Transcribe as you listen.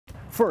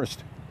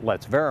First,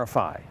 let's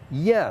verify.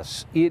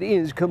 Yes, it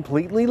is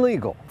completely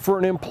legal for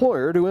an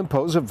employer to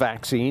impose a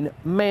vaccine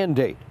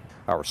mandate.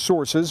 Our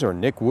sources are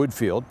Nick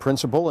Woodfield,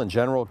 principal and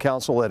general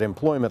counsel at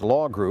Employment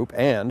Law Group,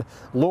 and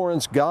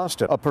Lawrence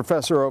Gosta, a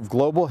professor of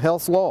global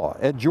health law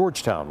at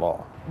Georgetown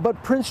Law.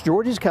 But Prince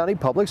George's County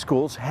Public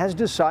Schools has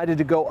decided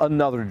to go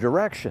another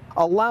direction,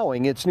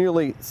 allowing its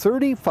nearly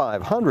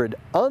 3,500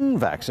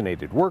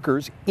 unvaccinated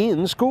workers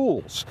in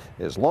schools,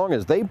 as long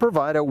as they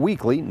provide a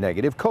weekly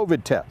negative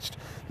COVID test.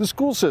 The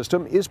school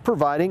system is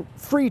providing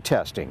free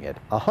testing at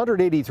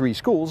 183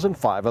 schools and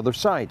 5 other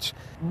sites.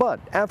 But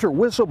after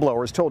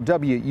whistleblowers told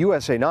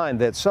WUSA 9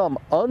 that some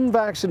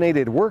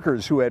unvaccinated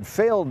workers who had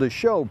failed to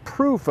show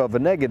proof of a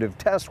negative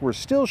test were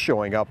still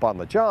showing up on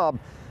the job,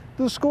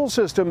 the school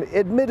system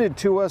admitted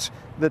to us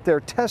that their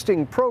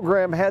testing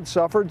program had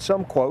suffered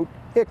some, quote,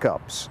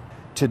 hiccups.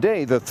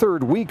 Today, the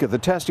third week of the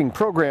testing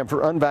program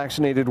for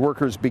unvaccinated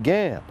workers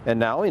began. And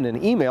now, in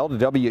an email to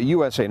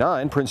WUSA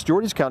 9, Prince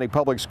George's County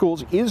Public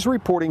Schools is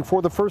reporting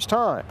for the first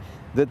time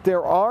that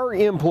there are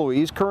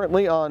employees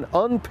currently on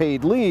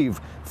unpaid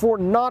leave for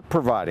not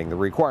providing the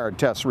required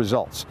test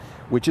results,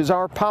 which is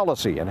our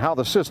policy and how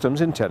the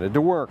system's intended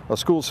to work. A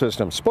school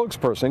system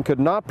spokesperson could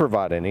not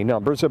provide any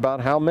numbers about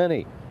how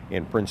many.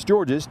 In Prince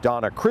George's,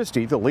 Donna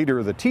Christie, the leader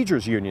of the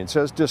teachers union,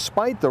 says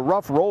despite the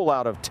rough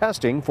rollout of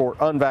testing for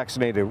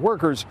unvaccinated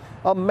workers,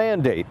 a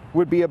mandate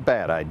would be a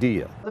bad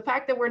idea. The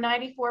fact that we're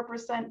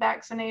 94%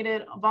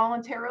 vaccinated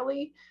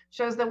voluntarily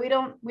shows that we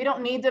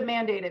don't need to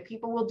mandate it.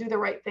 People will do the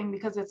right thing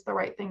because it's the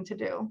right thing to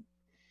do.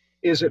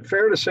 Is it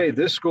fair to say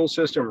this school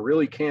system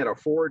really can't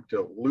afford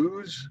to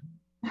lose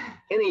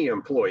any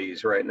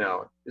employees right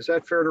now? Is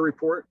that fair to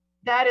report?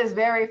 That is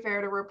very fair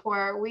to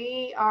report.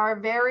 We are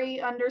very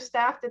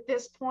understaffed at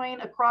this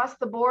point across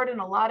the board in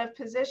a lot of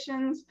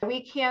positions.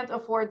 We can't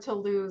afford to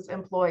lose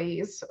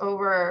employees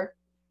over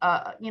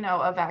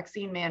a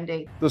vaccine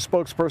mandate. The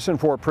spokesperson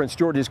for Prince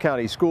George's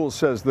County Schools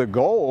says the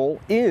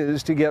goal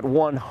is to get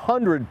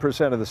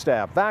 100% of the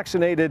staff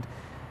vaccinated,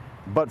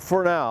 but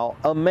for now,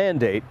 a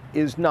mandate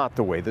is not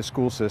the way the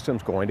school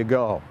system's going to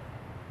go.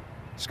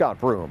 Scott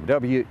Broom,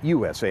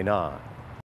 WUSA 9.